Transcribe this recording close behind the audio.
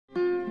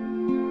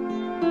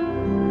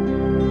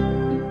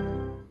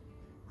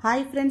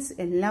Hi friends,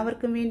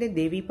 എല്ലാവർക്കും വേണ്ടി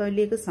ദേവി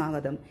പവലിലേക്ക്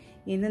സ്വാഗതം.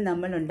 ഇന്ന്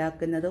നമ്മൾ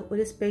ഉണ്ടാക്കുന്നത്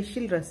ഒരു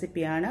സ്പെഷ്യൽ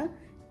റെസിപ്പിയാണ്.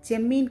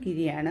 ചെമ്മീൻ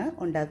കിഴിയാണ്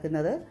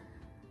ഉണ്ടാക്കുന്നത്.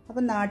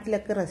 അപ്പം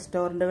നാട്ടിലൊക്കെ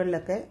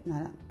റെസ്റ്റോറൻറ്റുകളിലൊക്കെ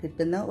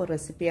കിട്ടുന്ന ഒരു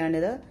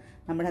റെസിപ്പിയാണിത്.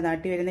 നമ്മുടെ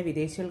നാട്ടിൽ വരുന്ന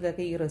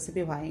വിദേശികൾക്കൊക്കെ ഈ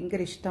റെസിപ്പി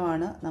ഭയങ്കര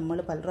ഇഷ്ടമാണ്. നമ്മൾ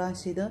പല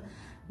പ്രാവശ്യം ഇത്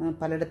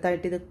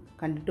പലയിടത്തായിട്ട് ഇത്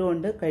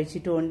കണ്ടിട്ടുമുണ്ട്,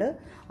 കഴിച്ചിട്ടുമുണ്ട്.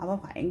 അപ്പോൾ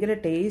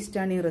ഭയങ്കര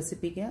ടേസ്റ്റാണ് ഈ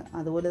റെസിപ്പിക്ക്.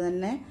 അതുപോലെ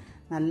തന്നെ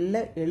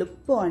നല്ല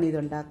എളുപ്പമാണ്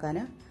ഇതുണ്ടാക്കാൻ.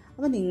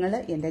 അപ്പോൾ നിങ്ങൾ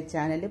എൻ്റെ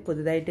ചാനൽ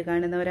പുതുതായിട്ട്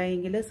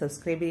കാണുന്നവരായെങ്കിൽ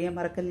സബ്സ്ക്രൈബ് ചെയ്യാൻ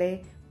മറക്കല്ലേ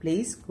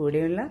പ്ലീസ്.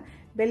 കൂടെയുള്ള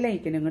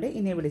ബെല്ലൈക്കനും കൂടെ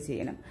എനേബിൾ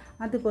ചെയ്യണം.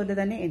 അതുപോലെ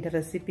തന്നെ എൻ്റെ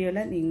റെസിപ്പികൾ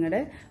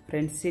നിങ്ങളുടെ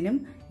ഫ്രണ്ട്സിനും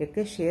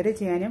ഒക്കെ ഷെയർ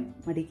ചെയ്യാനും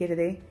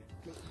മടിക്കരുതേ.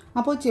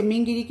 അപ്പോൾ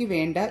ചെമ്മീൻ കിഴിക്ക്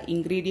വേണ്ട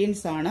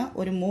ഇൻഗ്രീഡിയൻസ് ആണ്: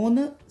 ഒരു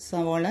 3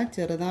 സവാള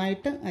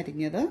ചെറുതായിട്ട്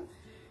അരിഞ്ഞത്,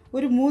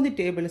 ഒരു 3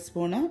 ടേബിൾ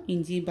സ്പൂണ്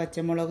ഇഞ്ചിയും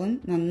പച്ചമുളകും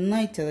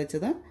നന്നായി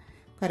ചതച്ചത്,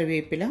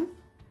 കറിവേപ്പില,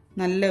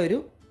 നല്ലൊരു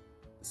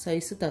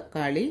സൈസ്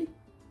തക്കാളി,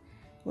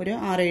 ഒരു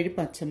 6-7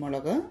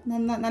 പച്ചമുളക്,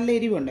 നല്ല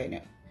എരിവുണ്ട് അതിന്.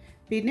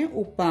 പിന്നെ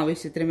ഉപ്പ്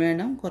ആവശ്യത്തിന്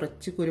വേണം,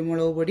 കുറച്ച്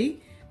കുരുമുളക് പൊടി,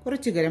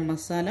 കുറച്ച് ഗരം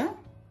മസാല,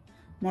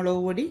 മുളക്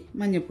പൊടി,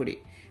 മഞ്ഞൾപ്പൊടി.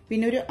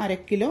 പിന്നെ ഒരു 1/2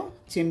 കിലോ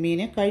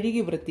ചെമ്മീനെ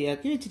കഴുകി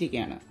വൃത്തിയാക്കി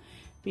വെച്ചിരിക്കുകയാണ്.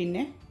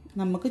 പിന്നെ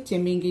നമുക്ക്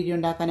ചെമ്മീൻ കിഴി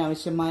ഉണ്ടാക്കാൻ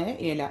ആവശ്യമായ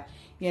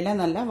ഇല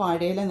നല്ല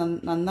വാഴയില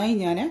നന്നായി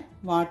ഞാൻ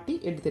വാട്ടി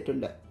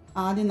എടുത്തിട്ടുണ്ട്.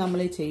 ആദ്യം നമ്മൾ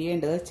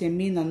ചെയ്യേണ്ടത്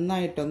ചെമ്മീൻ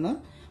നന്നായിട്ടൊന്ന്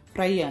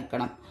ഫ്രൈ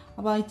ആക്കണം.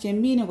 അപ്പോൾ ആ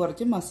ചെമ്മീന്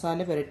കുറച്ച്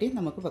മസാല പുരട്ടി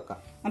നമുക്ക് വെക്കാം.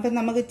 അപ്പം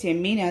നമുക്ക്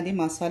ചെമ്മീൻ ആദ്യം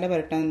മസാല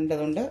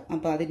പുരട്ടേണ്ടതുണ്ട്.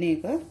 അപ്പോൾ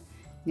അതിനേക്ക്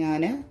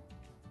ഞാൻ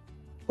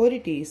 1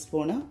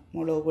 ടീസ്പൂണ്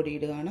മുളക് പൊടി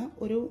ഇടുകയാണ്.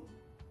 ഒരു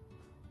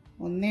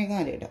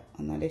 1.25 ഇടാം,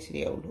 എന്നാലേ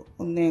ശരിയാവുള്ളൂ.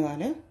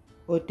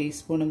 1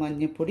 ടീസ്പൂണ്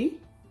മഞ്ഞൾപ്പൊടി,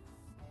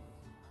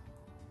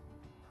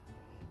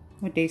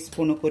 1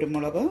 ടീസ്പൂണ്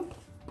കുരുമുളക്.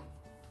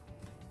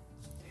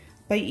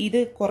 അപ്പം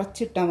ഇത്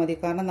കുറച്ചിട്ടാൽ മതി,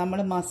 കാരണം നമ്മൾ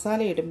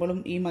മസാല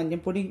ഇടുമ്പോഴും ഈ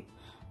മഞ്ഞൾപ്പൊടി,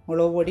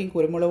 മുളക് പൊടിയും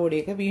കുരുമുളക്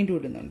പൊടിയൊക്കെ വീണ്ടും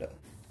ഇടുന്നുണ്ട്.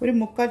 ഒരു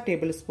 3/4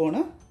 ടേബിൾ സ്പൂണ്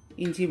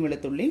ഇഞ്ചിയും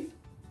വെളുത്തുള്ളി,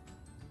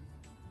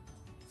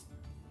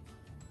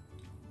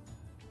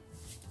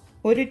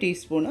 1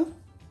 ടീസ്പൂണ്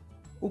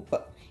ഉപ്പ്.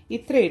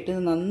 ഇത്ര ഇട്ട്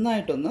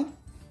നന്നായിട്ടൊന്ന്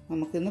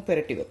നമുക്കിന്ന്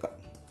പുരട്ടി വെക്കാം.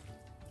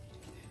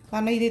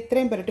 കാരണം ഇത്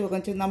ഇത്രയും പുരട്ടി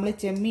വെക്കാൻ വെച്ചാൽ നമ്മൾ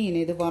ചെമ്മീൻ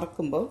ഇത്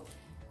വറക്കുമ്പോൾ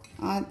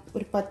ആ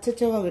ഒരു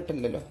പച്ചച്ചവ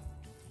കിട്ടില്ലല്ലോ.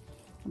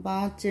 അപ്പോൾ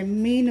ആ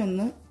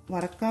ചെമ്മീനൊന്ന്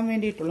വറക്കാൻ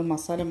വേണ്ടിയിട്ടുള്ള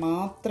മസാല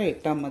മാത്രം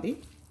ഇട്ടാൽ മതി.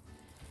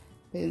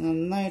 ഇത്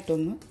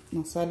നന്നായിട്ടൊന്ന്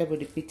മസാല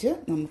പിടിപ്പിച്ച്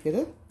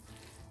നമുക്കിത്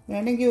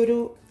വേണമെങ്കിൽ ഒരു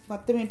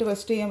 10 മിനിറ്റ്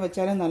റെസ്റ്റ് ചെയ്യാൻ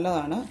വെച്ചാലും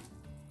നല്ലതാണ്.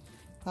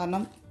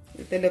 കാരണം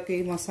ഇതിലൊക്കെ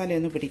ഈ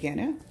മസാലയൊന്ന് പിടിക്കാൻ.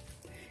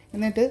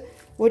 എന്നിട്ട്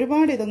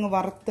ഒരുപാട് ഇതങ്ങ്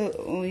വറുത്ത്,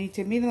 ഈ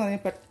ചെമ്മീൻ എന്ന്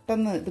പറഞ്ഞാൽ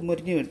പെട്ടെന്ന് ഇത്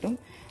മുരിഞ്ഞ് കിട്ടും.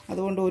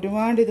 അതുകൊണ്ട്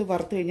ഒരുപാട് ഇത്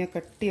വറുത്ത് കഴിഞ്ഞാൽ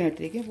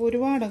കട്ടിയായിട്ടിരിക്കും. അപ്പോൾ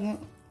ഒരുപാടങ്ങ്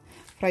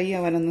ഫ്രൈ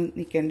ആവാനൊന്നും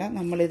നിൽക്കേണ്ട.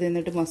 നമ്മളിത്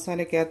എന്നിട്ട്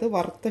മസാലയ്ക്കകത്ത്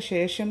വറുത്ത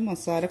ശേഷം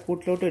മസാല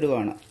കൂട്ടിലോട്ട്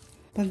ഇടുകയാണ്.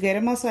 അപ്പം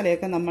ഗരം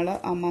മസാലയൊക്കെ നമ്മൾ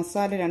ആ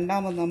മസാല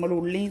രണ്ടാമത് നമ്മൾ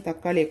ഉള്ളിയും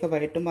തക്കാളിയൊക്കെ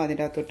വഴറ്റുമ്പോൾ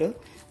അതിൻ്റെ അകത്തോട്ട്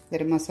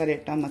ഗരം മസാല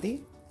ഇട്ടാൽ മതി.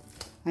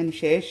 അതിന്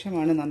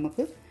ശേഷമാണ്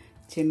നമുക്ക്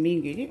ചെമ്മീൻ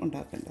കിഴി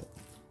ഉണ്ടാക്കേണ്ടത്.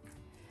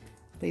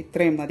 അപ്പോൾ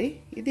ഇത്രയും മതി.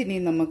 ഇതിനി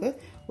നമുക്ക്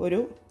ഒരു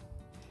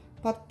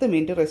 10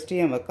 മിനിറ്റ് റെസ്റ്റ്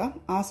ചെയ്യാൻ വെക്കാം.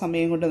 ആ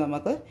സമയം കൊണ്ട്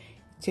നമുക്ക്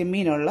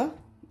ചെമ്മീനുള്ള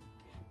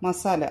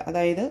മസാല,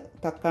 അതായത്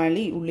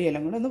തക്കാളി,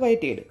 ഉള്ളിയെല്ലാം കൂടെ ഒന്ന്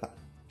വഴറ്റിയെടുക്കാം.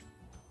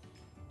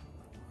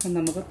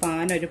 നമുക്ക് ഒരു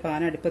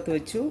പാൻ അടുപ്പത്ത്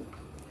വെച്ചു.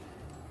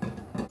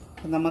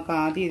 നമുക്ക്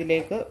ആദ്യം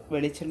ഇതിലേക്ക്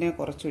വെളിച്ചെണ്ണ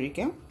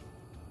കുറച്ചൊഴിക്കാം.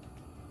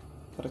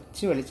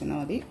 കുറച്ച് വെളിച്ചെണ്ണ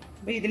മതി.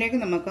 അപ്പോൾ ഇതിലേക്ക്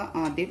നമുക്ക്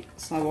ആദ്യം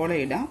സവോള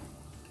ഇടാം.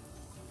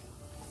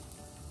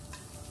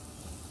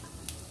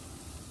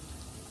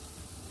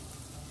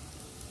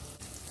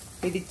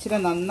 ഇച്ചിരി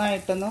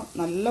നന്നായിട്ടൊന്ന്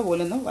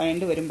നല്ലപോലെ ഒന്ന്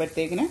വഴണ്ട്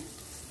വരുമ്പോഴത്തേക്കിന്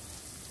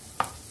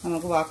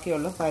നമുക്ക്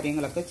ബാക്കിയുള്ള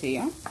കാര്യങ്ങളൊക്കെ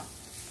ചെയ്യാം.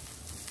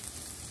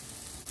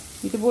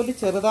 ഇതുപോലെ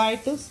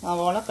ചെറുതായിട്ട്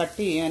സവോള കട്ട്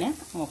ചെയ്യാൻ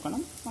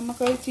നോക്കണം.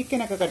 നമുക്ക്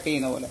ചിക്കനൊക്കെ കട്ട്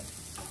ചെയ്യുന്ന പോലെ.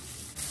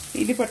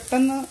 ഇത്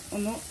പെട്ടെന്ന്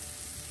ഒന്ന്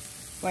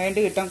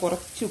വഴണ്ട് കിട്ടാൻ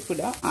കുറച്ച്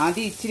ഉപ്പിടുക.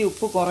 ആദ്യം ഇച്ചിരി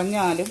ഉപ്പ്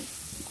കുറഞ്ഞാലും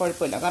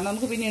കുഴപ്പമില്ല, കാരണം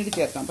നമുക്ക് പിന്നീട്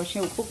ചേർക്കാം. പക്ഷേ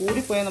ഉപ്പ്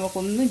കൂടിപ്പോയാൽ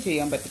നമുക്കൊന്നും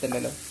ചെയ്യാൻ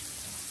പറ്റത്തില്ലല്ലോ.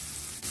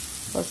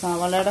 അപ്പോൾ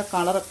സവാളയുടെ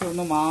കളറൊക്കെ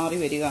ഒന്ന് മാറി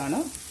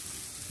വരികയാണ്.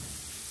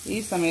 ഈ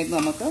സമയത്ത്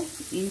നമുക്ക്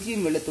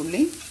ഇഞ്ചിയും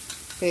വെളുത്തുള്ളിയും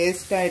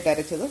പേസ്റ്റായിട്ട്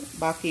അരച്ചത്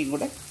ബാക്കിയും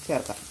കൂടെ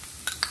ചേർക്കാം.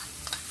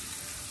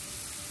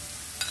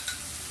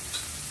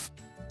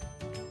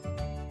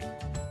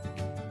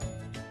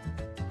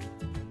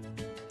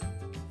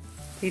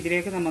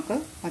 ഇതിലേക്ക് നമുക്ക്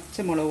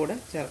പച്ചമുളക് കൂടെ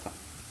ചേർക്കാം.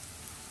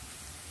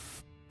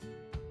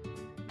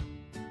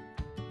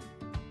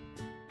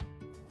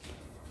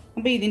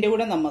 അപ്പോൾ ഇതിൻ്റെ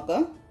കൂടെ നമുക്ക്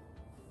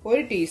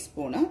 1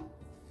 ടീസ്പൂണ്,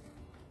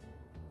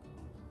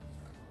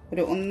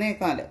 ഒരു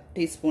 1.25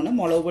 ടീസ്പൂണ്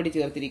മുളക് പൊടി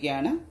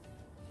ചേർത്തിരിക്കുകയാണ്.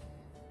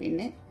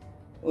 പിന്നെ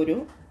ഒരു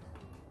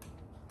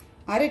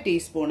 1/2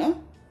 ടീസ്പൂണ്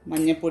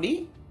മഞ്ഞൾപ്പൊടി.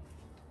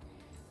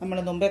 നമ്മൾ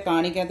മുമ്പേ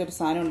കാണിക്കാത്തൊരു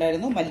സാധനം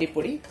ഉണ്ടായിരുന്നു,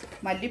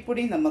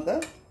 മല്ലിപ്പൊടി നമുക്ക്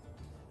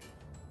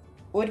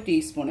 1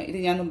 ടീസ്പൂണ്. ഇത്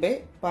ഞാൻ മുമ്പേ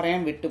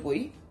പറയാൻ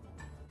വിട്ടുപോയി.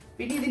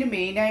 പിന്നെ ഇതിന്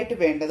മെയിനായിട്ട്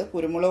വേണ്ടത്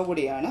കുരുമുളക്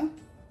പൊടിയാണ്.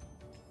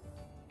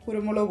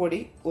 കുരുമുളക്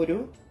പൊടി ഒരു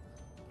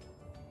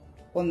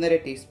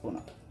 1.5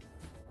 ടീസ്പൂണ്.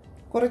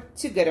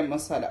 കുറച്ച് ഗരം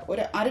മസാല,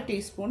 ഒരു 1/2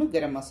 ടീസ്പൂണ്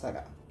ഗരം മസാല.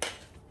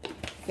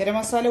 ഗരം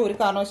മസാല ഒരു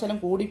കാരണവശാലും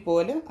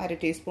കൂടിപ്പോലെ 1/2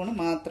 ടീസ്പൂണ്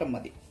മാത്രം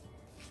മതി.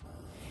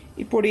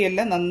 ഈ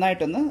പൊടിയെല്ലാം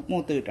നന്നായിട്ടൊന്ന്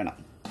മൂത്ത് കിട്ടണം.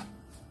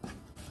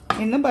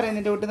 എന്നും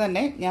പറയുന്നതിൻ്റെ കൂട്ട്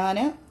തന്നെ ഞാൻ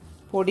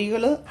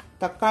പൊടികൾ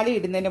തക്കാളി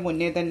ഇടുന്നതിൻ്റെ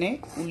മുന്നേ തന്നെ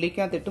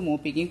ഉള്ളിക്കകത്തിട്ട്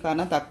മൂപ്പിക്കും.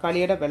 കാരണം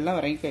തക്കാളിയുടെ വെള്ളം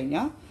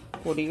ഇറങ്ങിക്കഴിഞ്ഞാൽ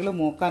പൊടികൾ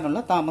മൂക്കാനുള്ള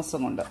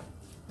താമസമുണ്ട്.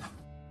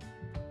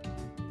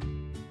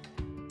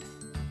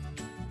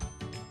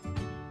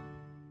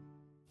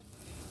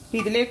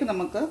 ഇതിലേക്ക്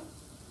നമുക്ക്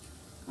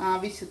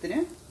ആവശ്യത്തിന്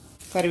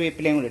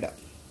കറിവേപ്പിലയും കൂടി ഇടാം.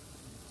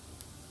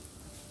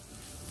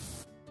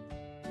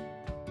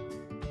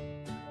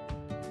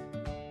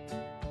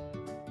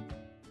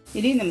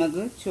 ഇനി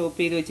നമുക്ക് ചോപ്പ്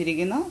ചെയ്ത്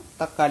വെച്ചിരിക്കുന്ന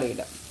തക്കാളി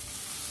ഇടാം.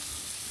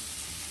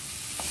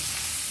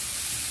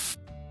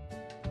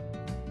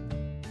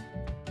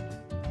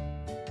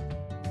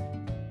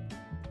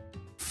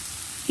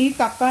 ഈ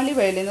തക്കാളി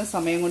വഴലുന്ന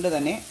സമയം കൊണ്ട്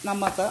തന്നെ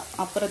നമുക്ക്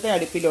അപ്പുറത്തെ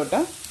അടുപ്പിലോട്ട്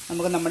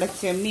നമുക്ക് നമ്മുടെ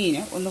ചെമ്മീന്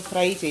ഒന്ന്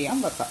ഫ്രൈ ചെയ്യാൻ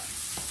വെക്കാം.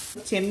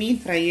 ചെമ്മീൻ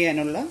ഫ്രൈ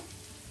ചെയ്യാനുള്ള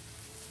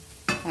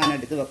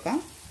പാനെടുത്ത് വെക്കാം.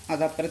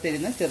 അത്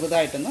അപ്പുറത്തിരുന്ന്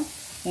ചെറുതായിട്ടൊന്ന്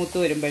മൂത്ത്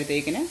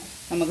വരുമ്പോഴത്തേക്കിന്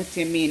നമുക്ക്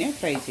ചെമ്മീന്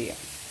ഫ്രൈ ചെയ്യാം.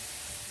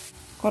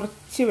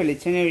 കുറച്ച്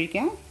വെളിച്ചെണ്ണ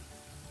ഒഴിക്കാം.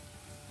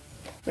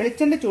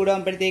 വെളിച്ചെണ്ണ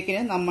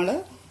ചൂടാകുമ്പോഴത്തേക്കിന് നമ്മൾ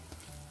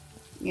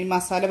ഈ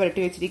മസാല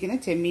പുരട്ടി വെച്ചിരിക്കുന്ന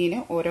ചെമ്മീന്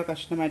ഓരോ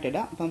കഷ്ണമായിട്ട്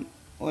ഇടാം. അപ്പം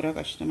ഓരോ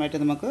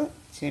കഷ്ണമായിട്ട് നമുക്ക്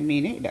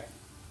ചെമ്മീന് ഇടാം.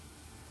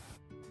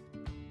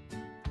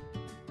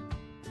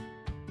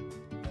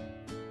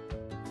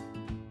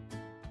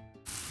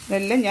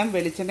 ഇതെല്ലാം ഞാൻ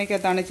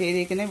വെളിച്ചെണ്ണയ്ക്കകത്താണ്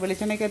ചെയ്തിരിക്കുന്നത്.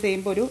 വെളിച്ചെണ്ണയ്ക്കകത്ത്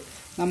ചെയ്യുമ്പോൾ ഒരു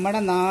നമ്മുടെ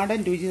നാടൻ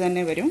രുചി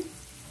തന്നെ വരും.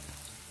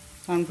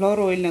 സൺഫ്ലവർ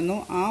ഓയിലിനൊന്നും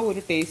ആ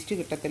ഒരു ടേസ്റ്റ്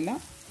കിട്ടത്തില്ല.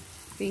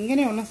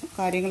 ഇങ്ങനെയുള്ള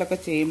കാര്യങ്ങളൊക്കെ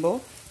ചെയ്യുമ്പോൾ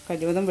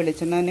കഴിവതും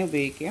വെളിച്ചെണ്ണ തന്നെ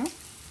ഉപയോഗിക്കുക.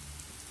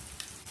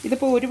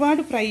 ഇതിപ്പോൾ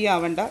ഒരുപാട് ഫ്രൈ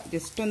ആവണ്ട,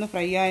 ജസ്റ്റ് ഒന്ന്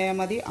ഫ്രൈ ആയാൽ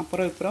മതി.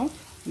 അപ്പുറം ഇപ്പുറം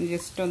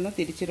ജസ്റ്റ് ഒന്ന്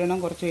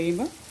തിരിച്ചിടണം കുറച്ച്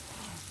കഴിയുമ്പോൾ.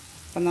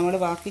 അപ്പം നമ്മൾ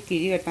ബാക്കി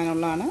കിഴി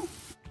കെട്ടാനുള്ളതാണ്.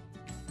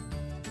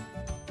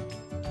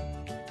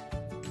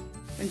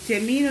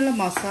 ചെമ്മീനുള്ള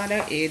മസാല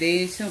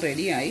ഏകദേശം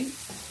റെഡിയായി.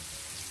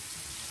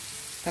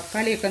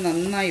 തക്കാളിയൊക്കെ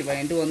നന്നായി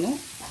വഴണ്ടു വന്നു.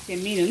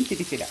 ചെമ്മീനൊന്ന്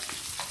തിരിച്ചിടാം.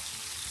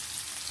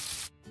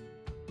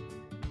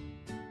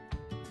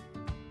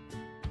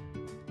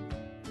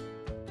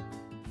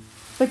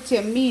 ഇപ്പം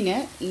ചെമ്മീന്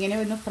ഇങ്ങനെ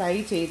ഒന്ന് ഫ്രൈ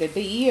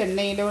ചെയ്തിട്ട് ഈ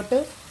എണ്ണയിലോട്ട്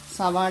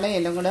സവാള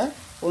എല്ലാം കൂടെ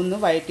ഒന്ന്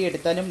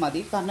വഴറ്റിയെടുത്താലും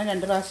മതി. കാരണം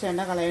 2 പ്രാവശ്യം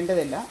എണ്ണ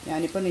കളയേണ്ടതില്ല.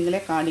 ഞാനിപ്പോൾ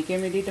നിങ്ങളെ കാണിക്കാൻ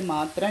വേണ്ടിയിട്ട്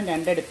മാത്രം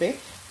 2 അടുപ്പേ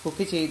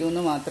കുക്ക് ചെയ്തു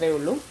എന്ന് മാത്രമേ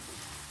ഉള്ളൂ.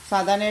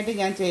 സാധാരണയായിട്ട്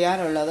ഞാൻ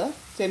ചെയ്യാറുള്ളത്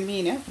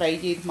ചെമ്മീന് ഫ്രൈ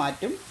ചെയ്ത്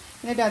മാറ്റും.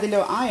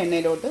 എന്നിട്ട് ആ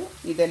എണ്ണയിലോട്ട്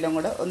ഇതെല്ലാം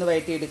കൂടെ ഒന്ന്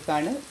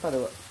വഴറ്റിയെടുക്കുകയാണ്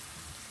പതിവ്.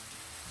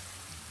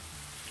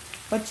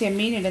 അപ്പോൾ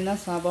ചെമ്മീൻ ഇടുന്ന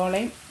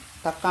സവാളയും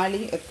തക്കാളി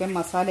ഒക്കെ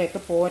മസാലയൊക്കെ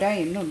പോരാ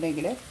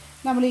എന്നുണ്ടെങ്കിൽ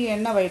നമ്മൾ ഈ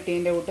എണ്ണ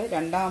വഴറ്റിയതിൻ്റെ കൂട്ട്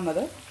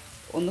രണ്ടാമത്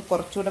ഒന്ന്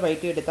കുറച്ചുകൂടെ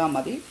വഴറ്റിയെടുത്താൽ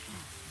മതി.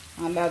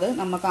 അല്ലാതെ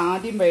നമുക്ക്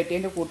ആദ്യം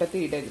വഴറ്റിയതിൻ്റെ കൂട്ടത്തിൽ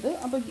ഇടരുത്.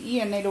 അപ്പോൾ ഈ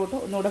എണ്ണയിലോട്ട്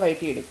ഒന്നുകൂടെ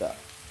വഴറ്റിയെടുക്കുക.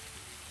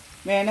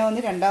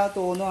 വേണമെന്ന് രണ്ടാമത്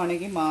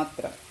തോന്നുവാണെങ്കിൽ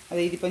മാത്രം.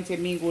 അതായത് ഇതിപ്പം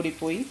ചെമ്മീൻ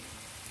കൂടിപ്പോയി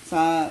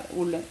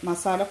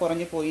മസാല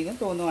കുറഞ്ഞു പോയി എന്ന്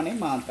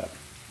തോന്നുവാണെങ്കിൽ മാത്രം.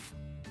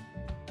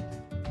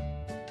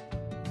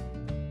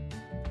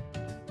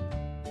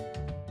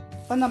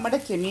 അപ്പം നമ്മുടെ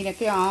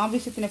ചെമ്മീനൊക്കെ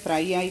ആവശ്യത്തിന്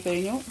ഫ്രൈ ആയി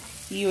കഴിഞ്ഞു.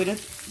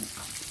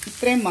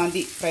 ഇത്രയും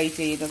മതി ഫ്രൈ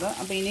ചെയ്തത്.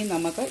 അപ്പോൾ ഇനി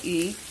നമുക്ക് ഈ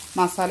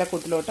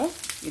മസാലക്കൂട്ടിലോട്ട്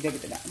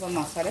ഇതെടുത്തില്ല. അപ്പോൾ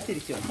മസാല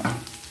തിരിച്ചു വെക്കാം.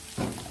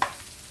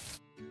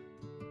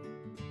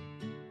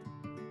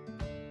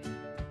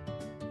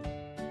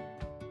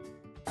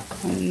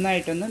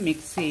 നന്നായിട്ടൊന്ന്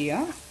മിക്സ്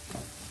ചെയ്യുക.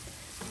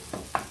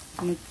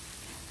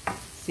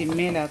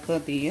 സിമ്മയിലാക്കുക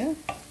തീയ്.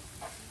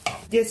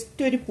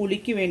 ജസ്റ്റ് ഒരു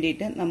പുളിക്ക്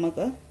വേണ്ടിയിട്ട്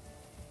നമുക്ക്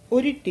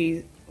ഒരു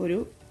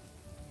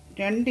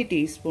 2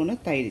 ടീസ്പൂണ്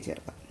തൈര്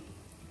ചേർക്കാം.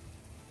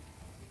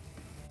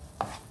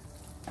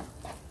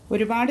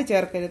 ഒരുപാട്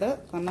ചേർക്കരുത്,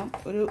 കാരണം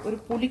ഒരു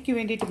പുളിക്ക്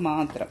വേണ്ടിയിട്ട്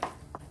മാത്രം.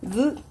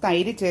 ഇത്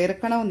തൈര്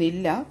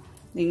ചേർക്കണമെന്നില്ല,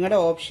 നിങ്ങളുടെ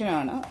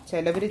ഓപ്ഷനാണ്.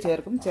 ചിലവർ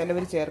ചേർക്കും,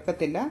 ചിലവർ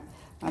ചേർക്കത്തില്ല.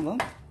 അപ്പം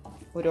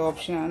ഒരു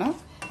ഓപ്ഷനാണ്.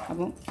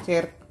 അപ്പം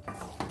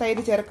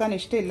തൈര് ചേർക്കാൻ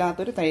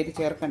ഇഷ്ടമില്ലാത്തൊരു തൈര്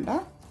ചേർക്കണ്ട.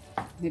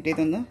 എന്നിട്ട്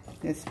ഇതൊന്ന്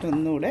ജസ്റ്റ്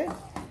ഒന്നുകൂടെ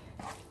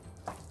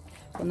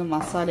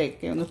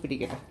മസാലയൊക്കെ ഒന്ന്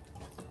പിടിക്കട്ടെ.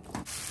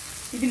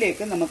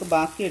 ഇതിലേക്ക് നമുക്ക്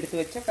ബാക്കി എടുത്ത്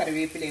വെച്ച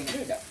കറിവേപ്പിലയും കൂടി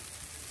ഇടാം.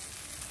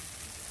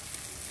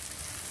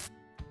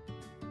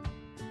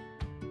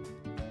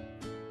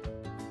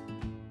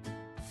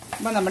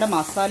 അപ്പോൾ നമ്മുടെ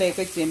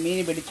മസാലയൊക്കെ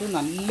ചെമ്മീന് പിടിച്ചു,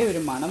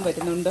 നല്ലൊരു മണം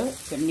വരുന്നുണ്ട്.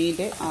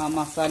 ചെമ്മീൻ്റെ ആ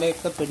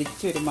മസാലയൊക്കെ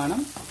പിടിച്ചൊരു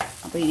മണം.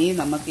 അപ്പോൾ ഇനി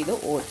നമുക്കിത്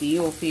തീ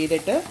ഓഫ്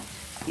ചെയ്തിട്ട്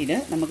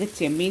നമുക്ക്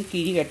ചെമ്മീൻ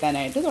കിഴി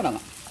കെട്ടാനായിട്ട്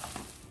തുടങ്ങാം.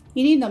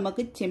 ഇനി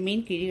നമുക്ക് ചെമ്മീൻ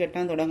കിഴി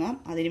കെട്ടാൻ തുടങ്ങാം.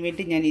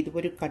 അതിനുവേണ്ടി ഞാൻ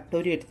ഇതുപോലെ ഒരു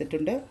കട്ടോരി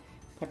എടുത്തിട്ടുണ്ട്.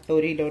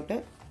 കട്ടോരിയിലോട്ട്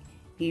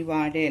ഈ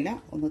വാഴയില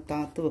ഒന്ന്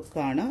താത്ത്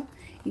വെക്കുകയാണ്.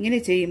 ഇങ്ങനെ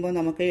ചെയ്യുമ്പോൾ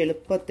നമുക്ക്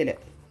എളുപ്പത്തിൽ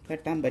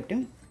കെട്ടാൻ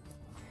പറ്റും.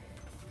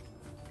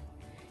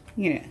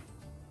 ഇങ്ങനെ.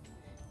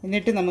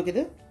 എന്നിട്ട്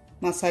നമുക്കിത്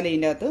മസാല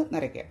ഇതിൻ്റെ അകത്ത്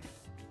നിറയ്ക്കാം.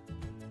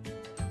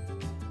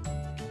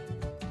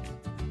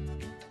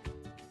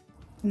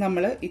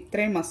 നമ്മൾ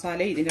ഇത്രയും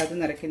മസാല ഇതിൻ്റെ അകത്ത്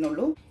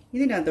നിറയ്ക്കുന്നുള്ളൂ.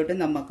 ഇതിനകത്തോട്ട്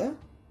നമുക്ക്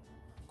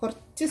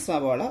കുറച്ച്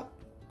സവാള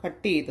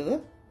കട്ട് ചെയ്തത്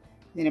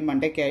ഇതിന്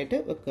മണ്ടയ്ക്കായിട്ട്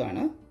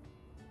വെക്കുകയാണ്.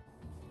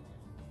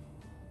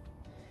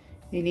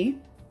 ഇനി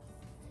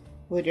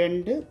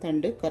 2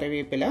 തണ്ട്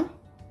കറിവേപ്പില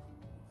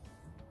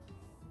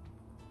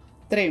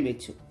ഇത്രയും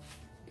വെച്ചു.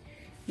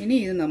 ഇനി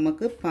ഇത്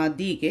നമുക്ക്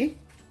പതിയെ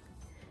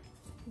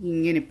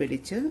ഇങ്ങനെ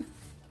പിടിച്ച്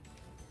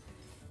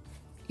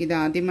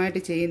ഇതാദ്യമായിട്ട്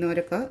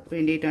ചെയ്യുന്നവരൊക്കെ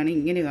വേണ്ടിയിട്ടാണ്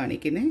ഇങ്ങനെ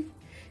കാണിക്കുന്നത്.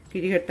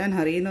 കിഴി കെട്ടാൻ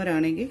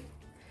അറിയുന്നവരാണെങ്കിൽ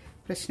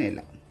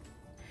പ്രശ്നമില്ല.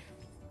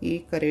 ഈ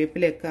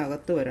കറിവേപ്പിലയൊക്കെ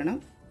അകത്ത് വരണം.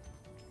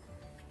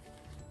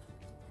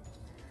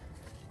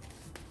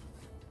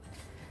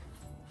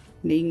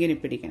 ഇങ്ങനെ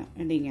പിടിക്കണം.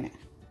 ഇങ്ങനെ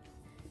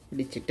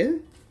പിടിച്ചിട്ട്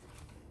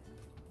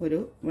ഒരു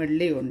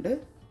വള്ളി കൊണ്ട്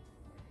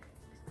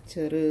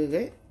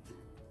ചെറുകെ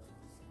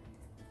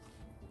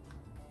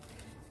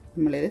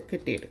നമ്മളിത്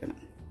കെട്ടിയെടുക്കണം.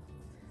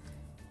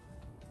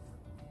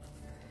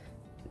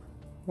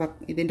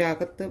 ഇതിൻ്റെ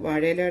അകത്ത്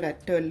വാഴയിലയുടെ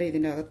അറ്റമല്ല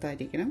ഇതിൻ്റെ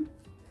അകത്തായിരിക്കണം.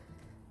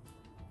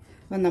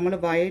 അപ്പം നമ്മൾ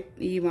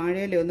ഈ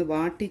വാഴയില ഒന്ന്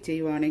വാട്ടി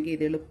ചെയ്യുവാണെങ്കിൽ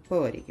ഇത്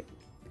എളുപ്പമായിരിക്കും.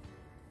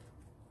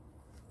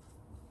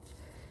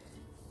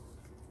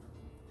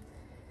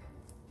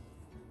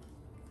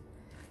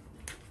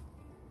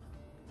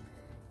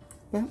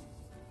 അപ്പം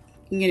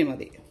ഇങ്ങനെ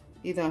മതി.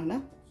 ഇതാണ്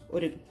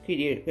ഒരു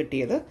കിഴി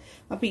കെട്ടിയത്.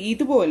 അപ്പം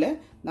ഇതുപോലെ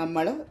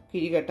നമ്മൾ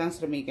കിഴി കെട്ടാൻ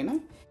ശ്രമിക്കണം.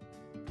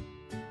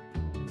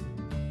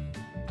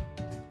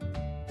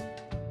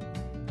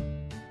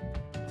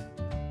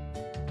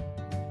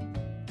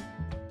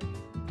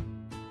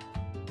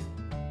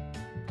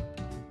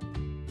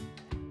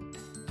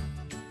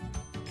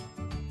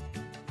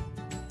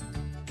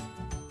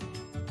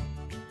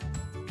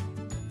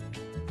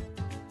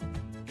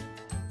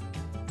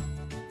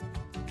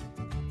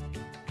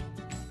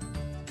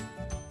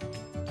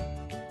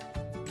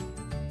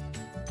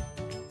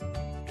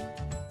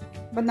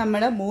 അപ്പം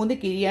നമ്മൾ 3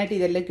 കിഴിയായിട്ട്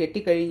ഇതെല്ലാം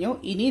കെട്ടിക്കഴിഞ്ഞു.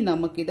 ഇനി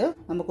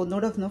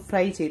നമുക്കൊന്നുകൂടെ ഒന്ന്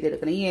ഫ്രൈ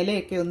ചെയ്തെടുക്കണം. ഈ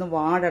ഇലയൊക്കെ ഒന്ന്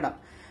വാടണം.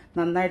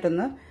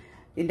 നന്നായിട്ടൊന്ന്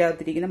ഇതിൻ്റെ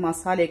അകത്തിരിക്കുന്ന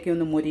മസാലയൊക്കെ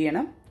ഒന്ന്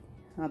മുരിയണം.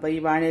 അപ്പോൾ ഈ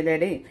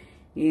വാഴയിലയുടെയും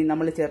ഈ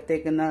നമ്മൾ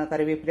ചേർത്തേക്കുന്ന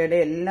കറിവേപ്പിലയുടെ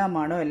എല്ലാം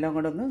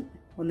കൂടെ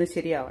ഒന്ന്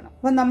ശരിയാവണം.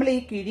 അപ്പം നമ്മൾ ഈ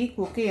കിഴി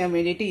കുക്ക് ചെയ്യാൻ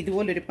വേണ്ടിയിട്ട്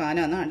ഇതുപോലൊരു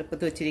പാനാണ്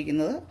അടുപ്പത്ത്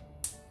വെച്ചിരിക്കുന്നത്.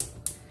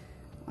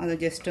 അത്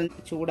ജസ്റ്റ്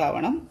ഒന്ന്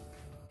ചൂടാവണം.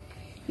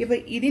 ഇപ്പം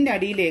ഇതിൻ്റെ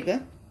അടിയിലേക്ക്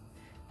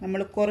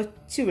നമ്മൾ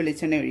കുറച്ച്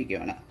വെളിച്ചെണ്ണ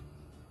ഒഴിക്കുകയാണ്.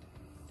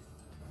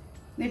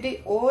 എന്നിട്ട്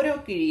ഓരോ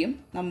കിഴിയും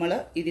നമ്മൾ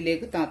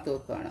ഇതിലേക്ക് താത്ത്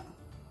വെക്കുകയാണ്.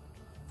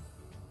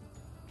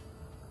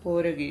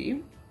 ഓരോ കിഴിയും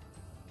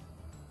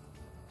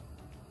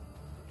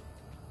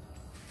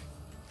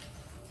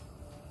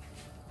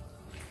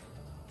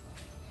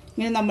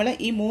ഇങ്ങനെ നമ്മൾ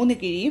ഈ 3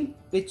 കിഴിയും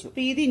വെച്ചു.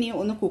 അപ്പം ഇതിനി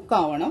ഒന്ന്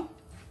കുക്കാവണം.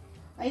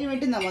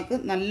 അതിനുവേണ്ടി നമുക്ക്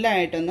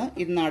നല്ലതായിട്ടൊന്ന്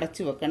ഇതൊന്ന്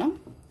അടച്ചു വെക്കണം.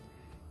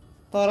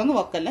 തുറന്നു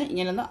വെക്കല്ല,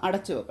 ഇങ്ങനെ ഒന്ന്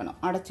അടച്ചു വെക്കണം.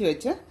 അടച്ചു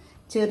വെച്ച്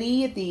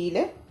ചെറിയ തീയിൽ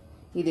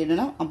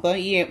ഇതിടണം. അപ്പോൾ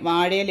ഈ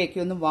വാഴയിലേക്ക്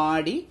ഒന്ന്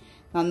വാടി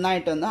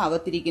നന്നായിട്ടൊന്ന്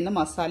അകത്തിരിക്കുന്ന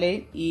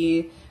മസാലയും ഈ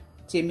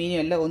ചെമ്മീനും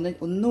എല്ലാം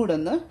ഒന്നുകൂടെ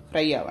ഒന്ന്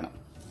ഫ്രൈ ആവണം.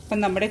 അപ്പം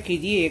നമ്മുടെ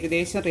കിഴി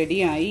ഏകദേശം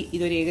റെഡിയായി.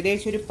 ഇതൊരു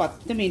ഏകദേശം ഒരു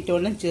 10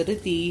 മിനിറ്റോളം ചെറു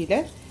തീയിൽ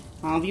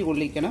ആവി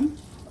കൊള്ളിക്കണം.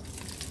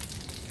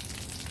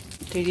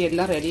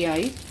 കിഴിയെല്ലാം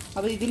റെഡിയായി.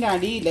 അപ്പോൾ ഇതിൻ്റെ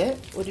അടിയിൽ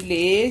ഒരു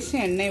ലേശം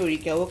എണ്ണ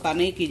ഒഴിക്കാവൂ.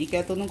 കാരണം ഈ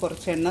കിഴിക്കകത്തൊന്നും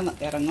കുറച്ച് എണ്ണ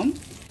ഇറങ്ങും.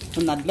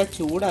 അപ്പം നല്ല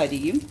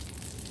ചൂടായിരിക്കും.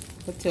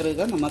 അപ്പോൾ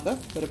ചെറുക നമുക്ക്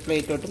ഒരു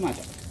പ്ലേറ്റോട്ട്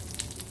മാറ്റാം.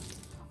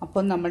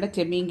 അപ്പം നമ്മുടെ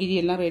ചെമ്മീൻ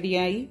കിഴിയെല്ലാം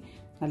റെഡിയായി.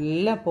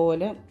 നല്ല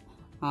പോലെ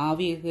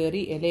ആവി കയറി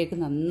ഇലയൊക്കെ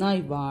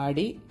നന്നായി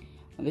വാടി.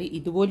 അത്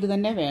ഇതുപോലെ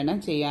തന്നെ വേണം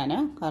ചെയ്യാൻ.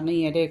 കാരണം ഈ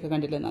ഇലയൊക്കെ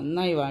കണ്ടില്ല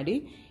നന്നായി വാടി.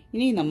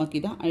 ഇനി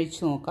നമുക്കിത്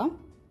അഴിച്ചു നോക്കാം.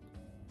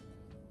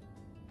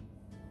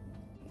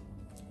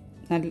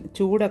 നല്ല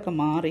ചൂടൊക്കെ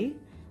മാറി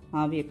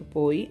ആവിയൊക്കെ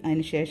പോയി.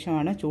 അതിന്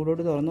ശേഷമാണ്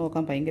ചൂടോട് തുറന്നു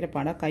നോക്കാൻ ഭയങ്കര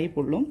പാടാ, കൈ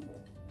പൊള്ളും.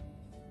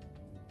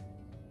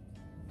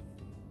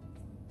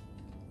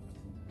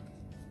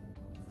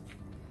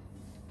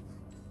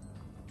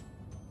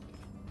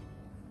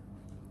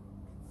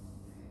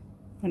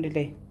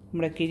 കണ്ടില്ലേ,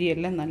 നമ്മുടെ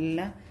കിഴിയെല്ലാം നല്ല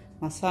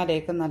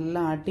മസാലയൊക്കെ നല്ല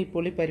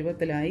അടിപൊളി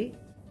പരുവത്തിലായി.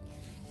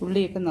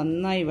 ഉള്ളിയൊക്കെ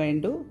നന്നായി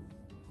വേണ്ടു.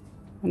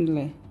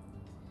 കണ്ടില്ലേ,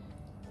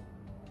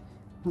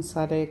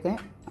 മസാലയൊക്കെ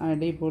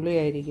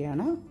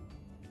അടിപൊളിയായിരിക്കുകയാണ്.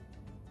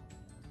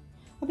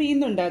 അപ്പോൾ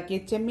ഇന്നുണ്ടാക്കിയ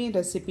ചെമ്മീൻ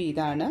റെസിപ്പി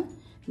ഇതാണ്.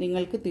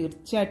 നിങ്ങൾക്ക്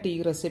തീർച്ചയായിട്ടും ഈ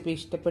റെസിപ്പി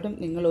ഇഷ്ടപ്പെടും.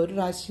 നിങ്ങൾ ഒരു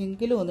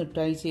പ്രാവശ്യമെങ്കിലും ഒന്ന്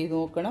ട്രൈ ചെയ്ത്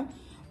നോക്കണം.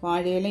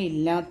 വാഴയില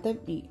ഇല്ലാത്ത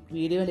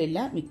വീടുകളില്ല,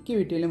 മിക്ക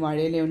വീട്ടിലും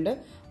വാഴയിലയുണ്ട്.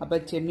 അപ്പോൾ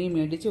ചെമ്മീൻ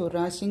മേടിച്ച് ഒരു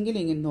പ്രാവശ്യമെങ്കിലും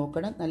ഇങ്ങനെ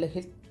നോക്കണം. നല്ല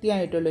ഹെൽത്തി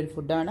ആയിട്ടുള്ളൊരു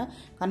ഫുഡാണ്.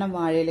 കാരണം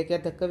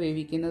വാഴയിലക്കകത്തൊക്കെ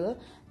വേവിക്കുന്നത്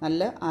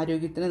നല്ല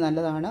ആരോഗ്യത്തിന്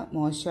നല്ലതാണ്,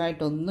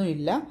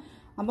 മോശമായിട്ടൊന്നുമില്ല.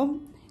 അപ്പം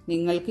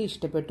നിങ്ങൾക്ക്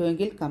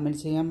ഇഷ്ടപ്പെട്ടുവെങ്കിൽ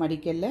കമൻറ്റ് ചെയ്യാൻ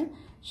മടിക്കല്ലേ,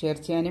 ഷെയർ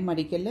ചെയ്യാനും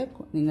മടിക്കല്ലേ.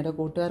 നിങ്ങളുടെ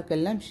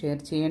കൂട്ടുകാർക്കെല്ലാം ഷെയർ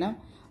ചെയ്യണം.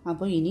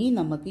 അപ്പോൾ ഇനിയും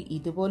നമുക്ക്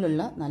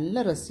ഇതുപോലുള്ള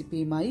നല്ല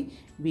റെസിപ്പിയുമായി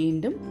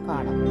വീണ്ടും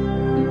കാണാം.